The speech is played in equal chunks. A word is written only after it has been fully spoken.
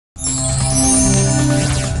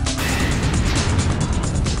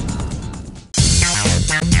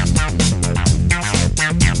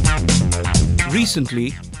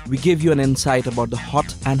Recently, we gave you an insight about the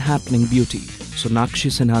hot and happening beauty,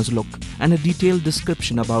 Sonakshi Sinha's look, and a detailed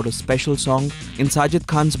description about a special song in Sajid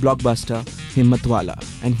Khan's blockbuster, Himmatwala.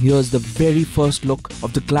 And here's the very first look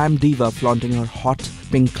of the glam diva flaunting her hot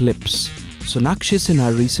pink lips. Sonakshi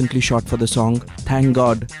Sinha recently shot for the song Thank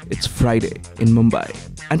God It's Friday in Mumbai.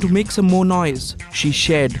 And to make some more noise, she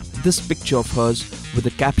shared this picture of hers with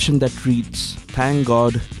a caption that reads, Thank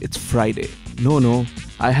God It's Friday. No,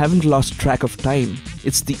 I haven't lost track of time.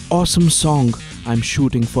 It's the awesome song I'm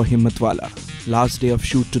shooting for Himmatwala. Last day of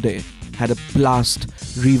shoot today. Had a blast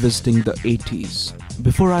revisiting the 80s.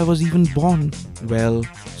 Before I was even born. Well,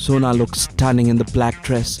 Sona looks stunning in the black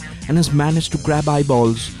dress and has managed to grab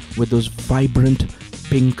eyeballs with those vibrant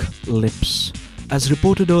pink lips. As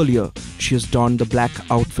reported earlier, she has donned the black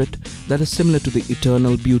outfit that is similar to the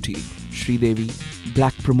Eternal Beauty, Sridevi,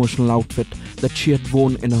 black promotional outfit that she had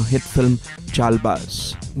worn in her hit film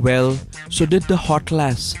Chalbaz. Well, so did the hot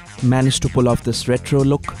lass manage to pull off this retro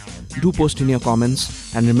look? Do post in your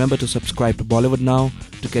comments and remember to subscribe to Bollywood Now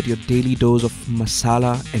to get your daily dose of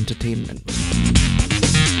masala entertainment.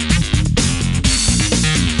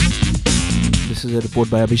 This is a report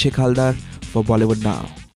by Abhishek Haldar for Bollywood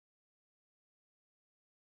Now.